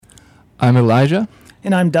I'm Elijah.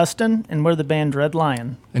 And I'm Dustin, and we're the band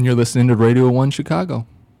Redlyon. And you're listening to Radio 1 Chicago.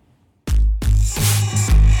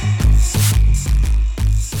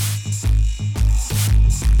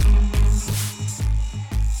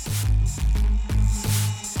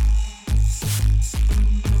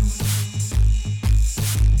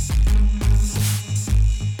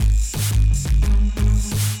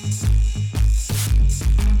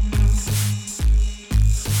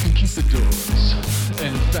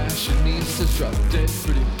 Drop dead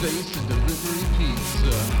pretty face and delivery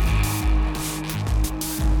pizza.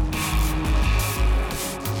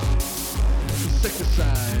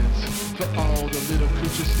 Insecticides for all the little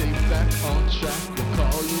creatures. Stay back on track. We'll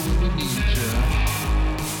call you when we need you.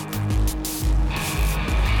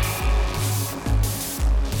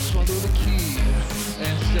 Swallow the key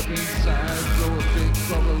and step inside. Blow a big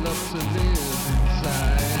bubble up to live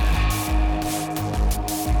inside.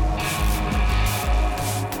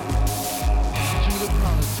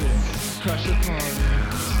 Crush the party,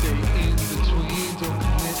 stay in between, don't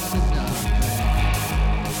commit to nothing.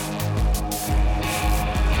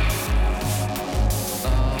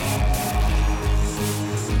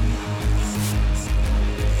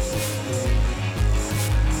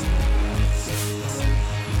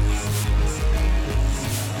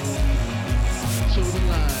 So the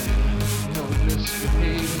line, no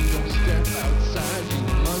misbehaving, don't step outside, you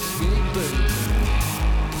must be crazy.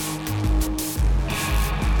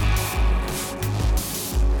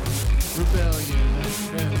 Rebellion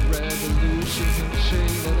and revolutions and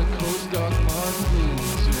chain of the Coast Guard Martin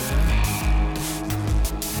Blues, yeah.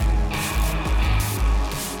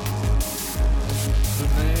 The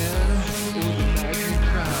man in the magnet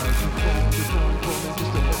crowd who formed the point for me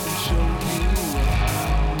just to let me show you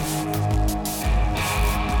how.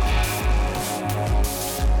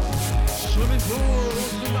 Swimming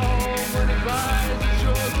pools and all money buys, it's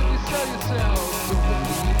yours if you sell yourself, don't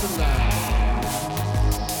believe the lie.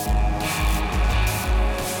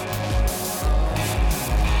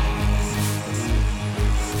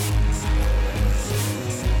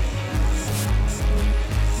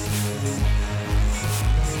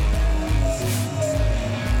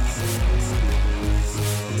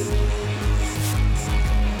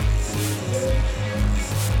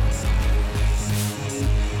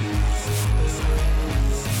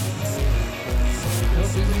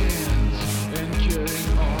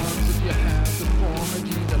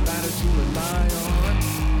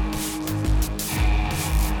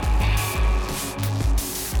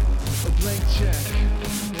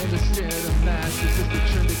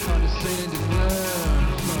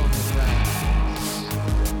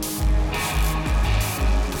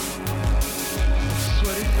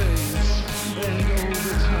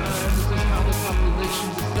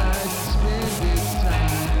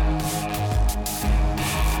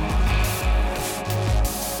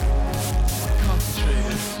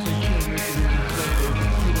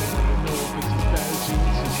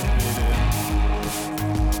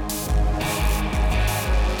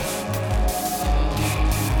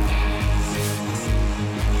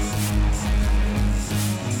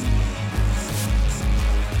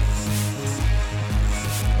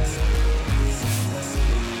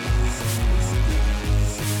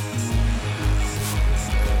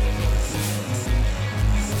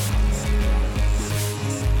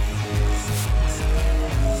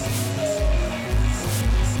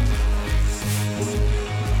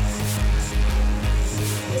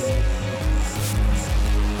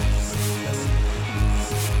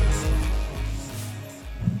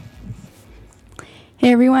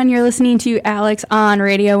 Hey everyone, you're listening to Alex on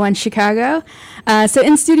Radio 1 Chicago. So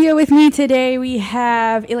in studio with me today we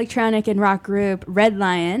have electronic and rock group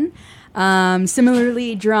Redlyon,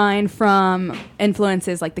 similarly drawing from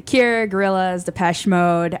influences like The Cure, Gorillaz, Depeche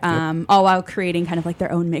Mode, all while creating kind of like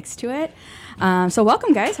their own mix to it. So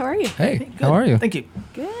welcome guys, how are you? Hey, how are you? Thank you.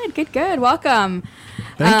 Good. Welcome.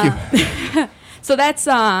 Thank you. So that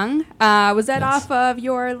song, was that off of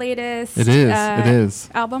your latest It is.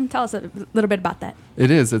 album? Tell us a little bit about that. It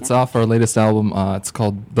is. It's off our latest album.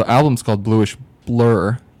 The album's called Bluish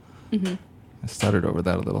Blur. Mm-hmm. I stuttered over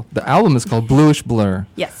that a little. The album is called Bluish Blur.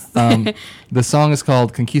 Yes. The song is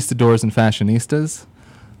called Conquistadors and Fashionistas.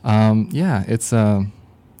 It's, I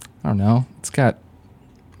don't know. It's got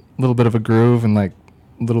a little bit of a groove and like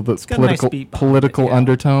a little bit political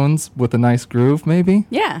undertones with a nice groove, maybe.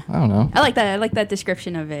 Yeah, I don't know. I like that. I like that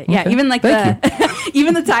description of it. Okay. Yeah, even like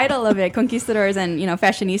even the title of it, Conquistadors and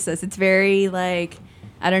Fashionistas. It's very like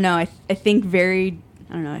I don't know. I think very.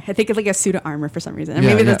 I don't know. I think it's like a suit of armor for some reason. Or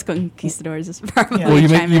maybe that's Conquistadors. Is probably well,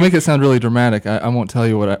 you make it sound really dramatic. I won't tell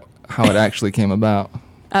you how it actually came about.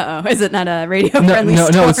 Uh-oh. Is it not a radio-friendly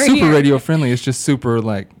story? No, it's super radio-friendly. It's just super,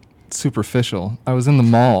 like, superficial. I was in the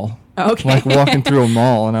mall. Okay. Like, walking through a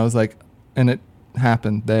mall, and I was like, and it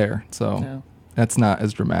happened there. So that's not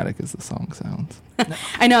as dramatic as the song sounds.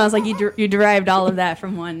 I know. I was like, you derived all of that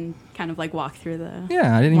from one kind of, like, walk through the...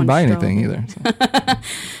 Yeah, I didn't even buy anything either. So.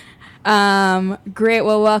 Great.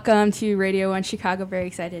 Well, welcome to Radio 1 Chicago. Very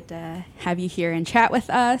excited to have you here and chat with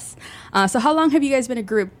us. So how long have you guys been a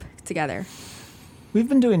group together? We've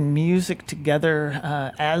been doing music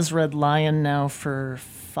together as Redlyon now for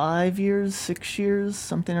 5 years, 6 years,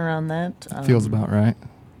 something around that. Feels about right.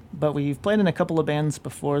 But we've played in a couple of bands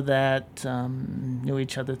before that, knew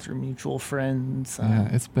each other through mutual friends. Yeah,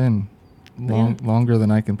 it's been longer than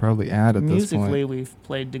I can probably add at this point. Musically, we've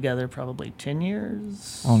played together probably 10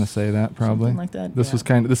 years. I want to say that probably. Something like that.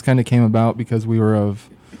 This kind of came about because we were of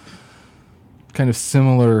kind of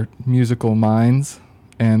similar musical minds.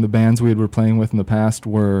 And the bands we were playing with in the past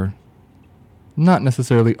were not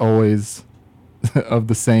necessarily always of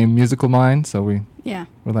the same musical mind. So we're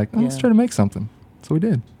like, let's try to make something. So we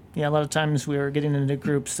did. Yeah, a lot of times we were getting into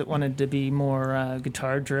groups that wanted to be more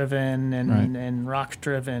guitar-driven and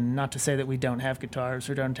rock-driven. Not to say that we don't have guitars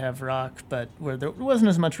or don't have rock, but where there wasn't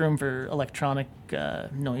as much room for electronic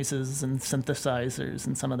noises and synthesizers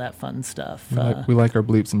and some of that fun stuff. We like our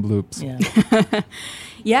bleeps and bloops.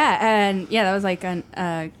 Yeah. That was like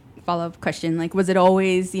a follow-up question. Like, was it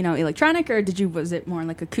always, electronic, or was it more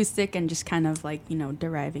like acoustic and just kind of like,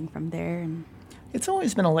 deriving from there? And it's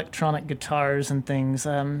always been electronic guitars and things.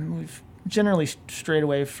 We've generally strayed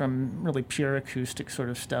away from really pure acoustic sort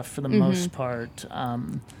of stuff for the most part.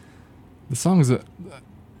 The songs that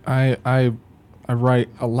I write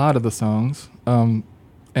a lot of the songs,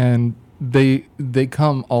 and they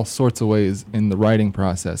come all sorts of ways in the writing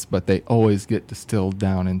process, but they always get distilled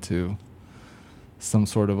down into some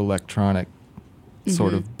sort of electronic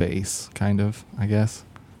sort of bass, kind of, I guess,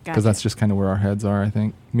 because that's just kind of where our heads are, I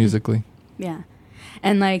think, musically. Yeah.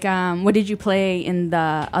 And, like, what did you play in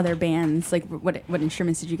the other bands? Like, what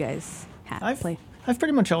instruments did you guys play? I've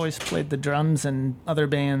pretty much always played the drums in other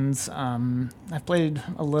bands. I've played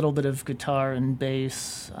a little bit of guitar and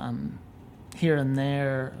bass here and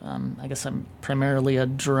there. I guess I'm primarily a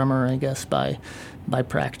drummer, I guess, by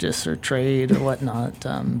practice or trade or whatnot.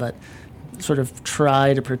 But sort of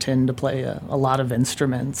try to pretend to play a lot of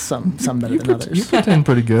instruments, some better than others. You pretend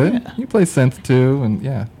pretty good. Yeah. You play synth, too, and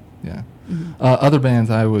yeah. Other bands,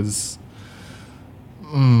 I was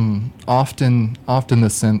often the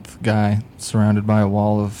synth guy, surrounded by a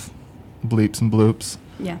wall of bleeps and bloops.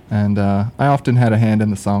 Yeah. And I often had a hand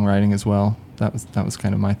in the songwriting as well. That was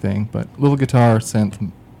kind of my thing. But little guitar,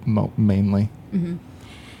 synth, mainly. Mm-hmm.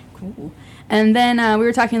 Cool. And then we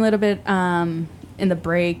were talking a little bit in the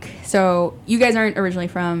break. So you guys aren't originally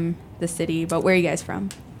from the city, but where are you guys from?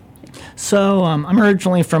 So I'm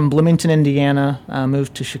originally from Bloomington, Indiana.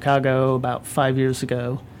 Moved to Chicago about 5 years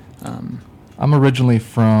ago. I'm originally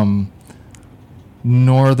from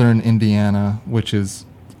northern Indiana, which is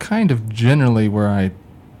kind of generally where I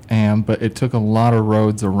am, but it took a lot of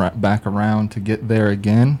roads back around to get there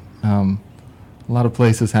again. A lot of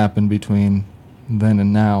places happened between then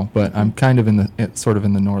and now, but I'm kind of in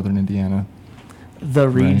the northern Indiana. The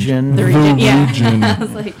region. The region, yeah. I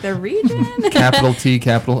was like, the region? Capital T,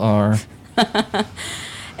 capital R.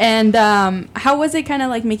 And how was it kind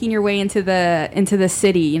of like making your way into the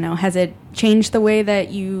city? Has it changed the way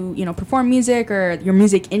that you perform music or your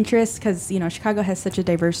music interests? Because, Chicago has such a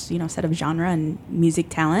diverse, set of genre and music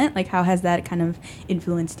talent. Like, how has that kind of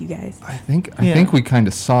influenced you guys? I think we kind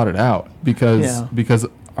of sought it out because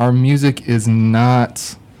our music is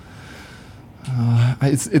not,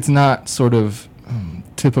 it's not sort of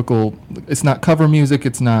typical. It's not cover music.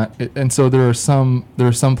 It's not, and so there are some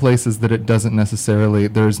places that it doesn't necessarily.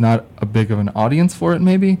 There's not a big of an audience for it,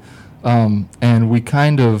 maybe, and we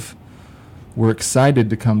kind of were excited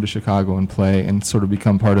to come to Chicago and play and sort of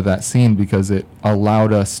become part of that scene because it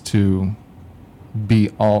allowed us to be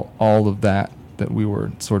all of that we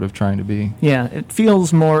were sort of trying to be. Yeah, it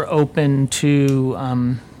feels more open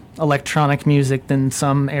to electronic music than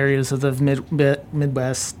some areas of the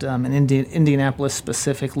Midwest, and Indianapolis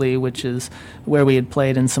specifically, which is where we had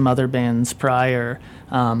played in some other bands prior.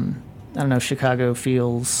 I don't know, Chicago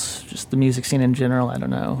feels, just the music scene in general, I don't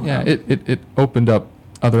know. Yeah, it opened up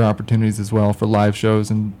other opportunities as well for live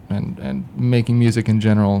shows and making music in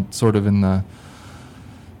general, sort of in the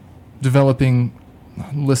developing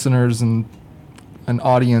listeners and an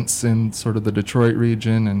audience in sort of the Detroit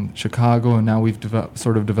region and Chicago, and now we've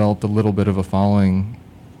developed a little bit of a following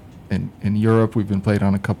in Europe. We've been played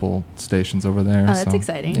on a couple stations over there. Oh, that's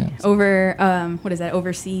exciting. Yeah. Over, what is that,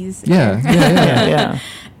 overseas? Yeah.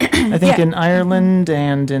 I think in Ireland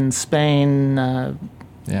and in Spain,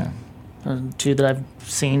 two that I've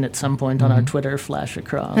seen at some point on our Twitter flash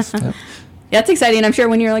across. Yep. That's exciting. I'm sure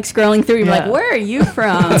when you're like scrolling through, you're like, where are you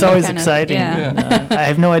from? It's always exciting. I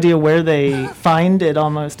have no idea where they find it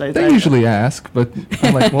almost. They usually ask, but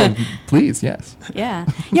I'm like, well, please, yes. Yeah.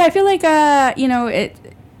 I feel like,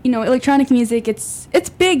 electronic music, it's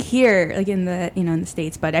big here, like in the, in the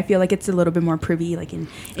States, but I feel like it's a little bit more privy, like in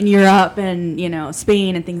Europe and,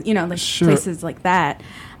 Spain and things, like places like that.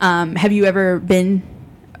 Have you ever been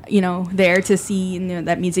there to see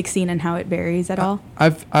that music scene and how it varies at all?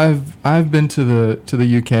 I've been to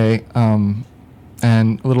the UK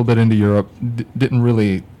and a little bit into Europe. Didn't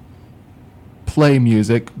really play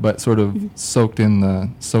music, but sort of soaked in the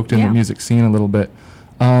music scene a little bit.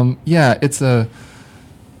 It's a.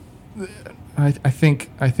 I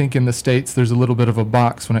think in the States there's a little bit of a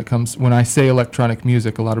box when I say electronic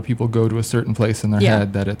music. A lot of people go to a certain place in their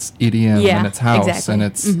head that it's EDM and it's house and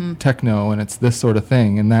it's techno and it's this sort of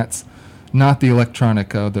thing, and that's not the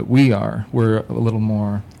electronica that we are. We're a little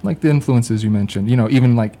more like the influences you mentioned,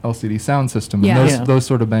 even like LCD Soundsystem and those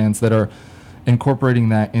sort of bands that are incorporating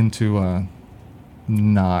that into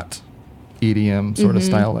not EDM sort of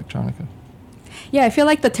style electronica. Yeah, I feel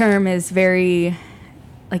like the term is very...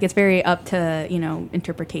 like it's very up to,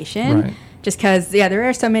 interpretation. Right. Just because, there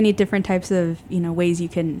are so many different types of, ways you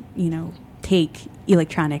can, take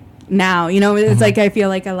electronic now. It's like I feel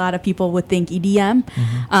like a lot of people would think EDM.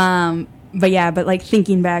 But like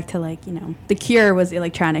thinking back to like, The Cure was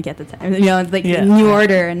electronic at the time. New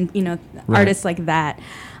Order and, artists like that.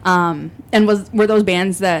 And were those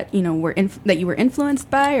bands that that you were influenced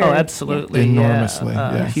by? Or? Oh, absolutely, enormously.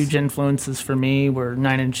 Yes. Huge influences for me were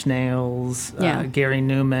 9 Inch Nails, Gary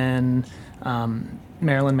Numan,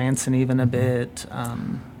 Marilyn Manson, even a bit.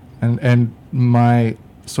 And my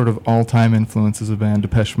sort of all-time influence is a band,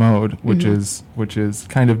 Depeche Mode, which is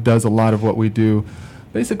kind of does a lot of what we do.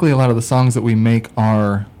 Basically, a lot of the songs that we make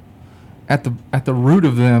are. At the root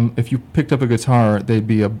of them, if you picked up a guitar, it'd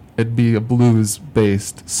be a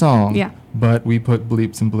blues-based song. Yeah. But we put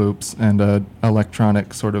bleeps and bloops and a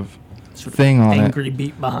electronic sort of thing on it. Angry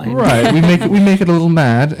beat behind. Right. we make it a little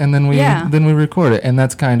mad, and then we record it, and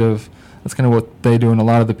that's kind of what they do, and a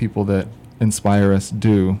lot of the people that inspire us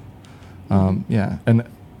do. And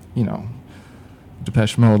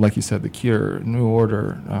Depeche Mode, like you said, The Cure, New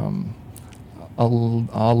Order, a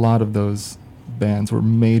lot of those bands were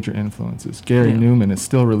major influences. Gary Numan is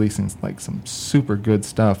still releasing like some super good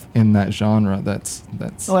stuff in that genre. That's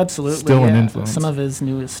absolutely still an influence. Some of his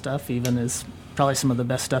newest stuff even is probably some of the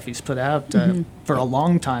best stuff he's put out for a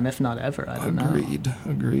long time, if not ever. I don't know.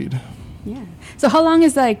 Agreed. Yeah. So how long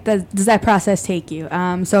is does that process take you?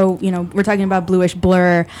 So we're talking about Bluish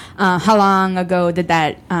Blur. How long ago did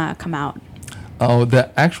that come out? Oh, the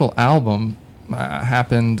actual album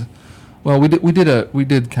happened. Well, we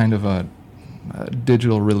did kind of a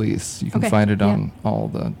digital release. You can find it on all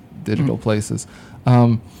the digital places.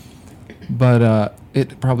 But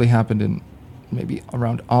it probably happened in maybe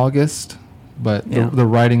around August. But the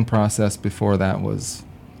writing process before that was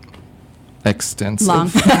extensive. Long.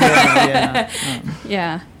 I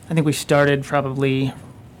think we started probably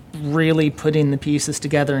really putting the pieces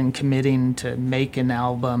together and committing to make an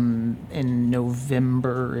album in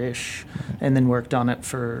November-ish, and then worked on it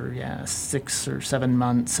for 6 or 7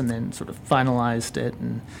 months, and then sort of finalized it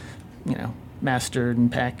and mastered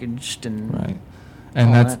and packaged and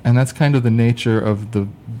and that's kind of the nature of the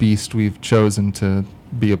beast we've chosen to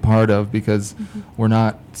be a part of, because we're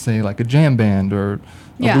not, say, like a jam band or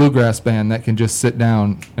a bluegrass band that can just sit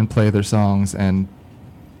down and play their songs and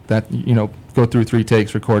that go through 3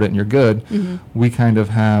 takes, record it, and you're good. We kind of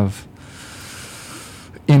have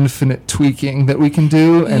infinite tweaking that we can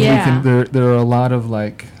do, and we can. There are a lot of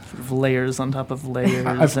like sort of layers on top of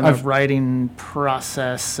layers and a writing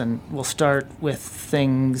process, and we'll start with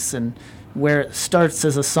things, and where it starts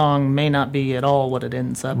as a song may not be at all what it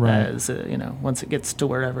ends up as. Once it gets to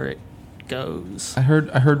wherever it goes. I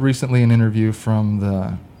heard recently an interview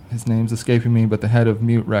from his name's escaping me, but the head of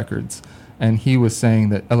Mute Records. And he was saying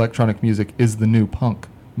that electronic music is the new punk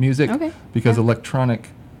music, because electronic,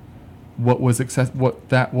 what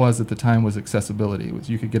that was at the time was accessibility. It was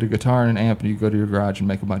you could get a guitar and an amp and you go to your garage and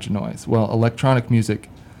make a bunch of noise. Well, electronic music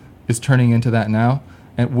is turning into that now,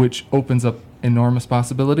 and which opens up enormous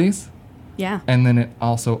possibilities. Yeah. And then it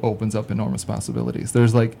also opens up enormous possibilities.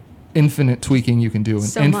 There's like infinite tweaking you can do,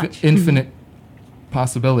 and infinite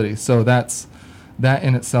possibilities. So that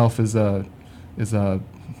in itself is a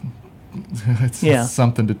it's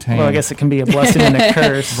something to tame. Well, I guess it can be a blessing and a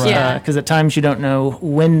curse. Right. Because at times you don't know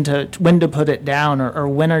when to put it down, or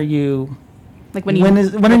when are you. Like when are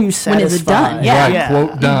you satisfied? When is it done? Yeah. Right,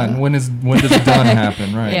 quote done. When does done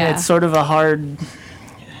happen? Right. Yeah. It's sort of a hard,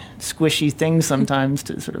 squishy thing sometimes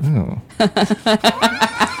to sort of.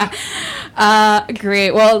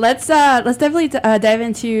 Great. Well, let's definitely dive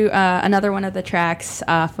into another one of the tracks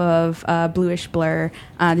off of Bluish Blur.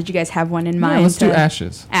 Did you guys have one in mind? Yeah, let's do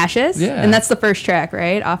Ashes. Ashes? Yeah. And that's the first track,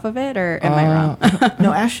 right? Off of it, or am I wrong?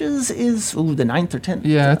 No, Ashes is the 9th or 10th.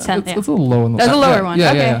 Yeah, it's a little low in the. That's a lower one. Yeah,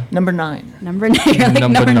 okay. yeah. Number 9. Number 9. You're like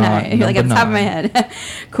number 9. You're like at the top of my 9. head.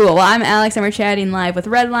 Cool. Well, I'm Alex, and we're chatting live with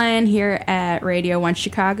Redlyon here at Radio 1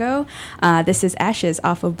 Chicago. This is Ashes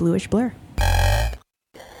off of Bluish Blur.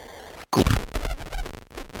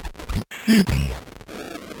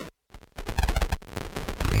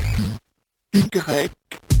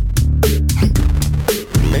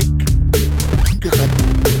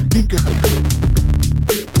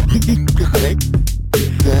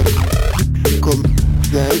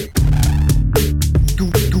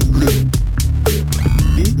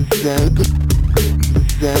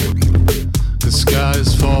 The sky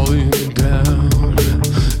is falling down,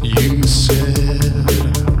 you said,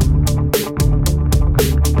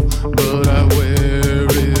 but I wear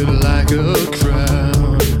it like a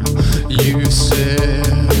crown, you said.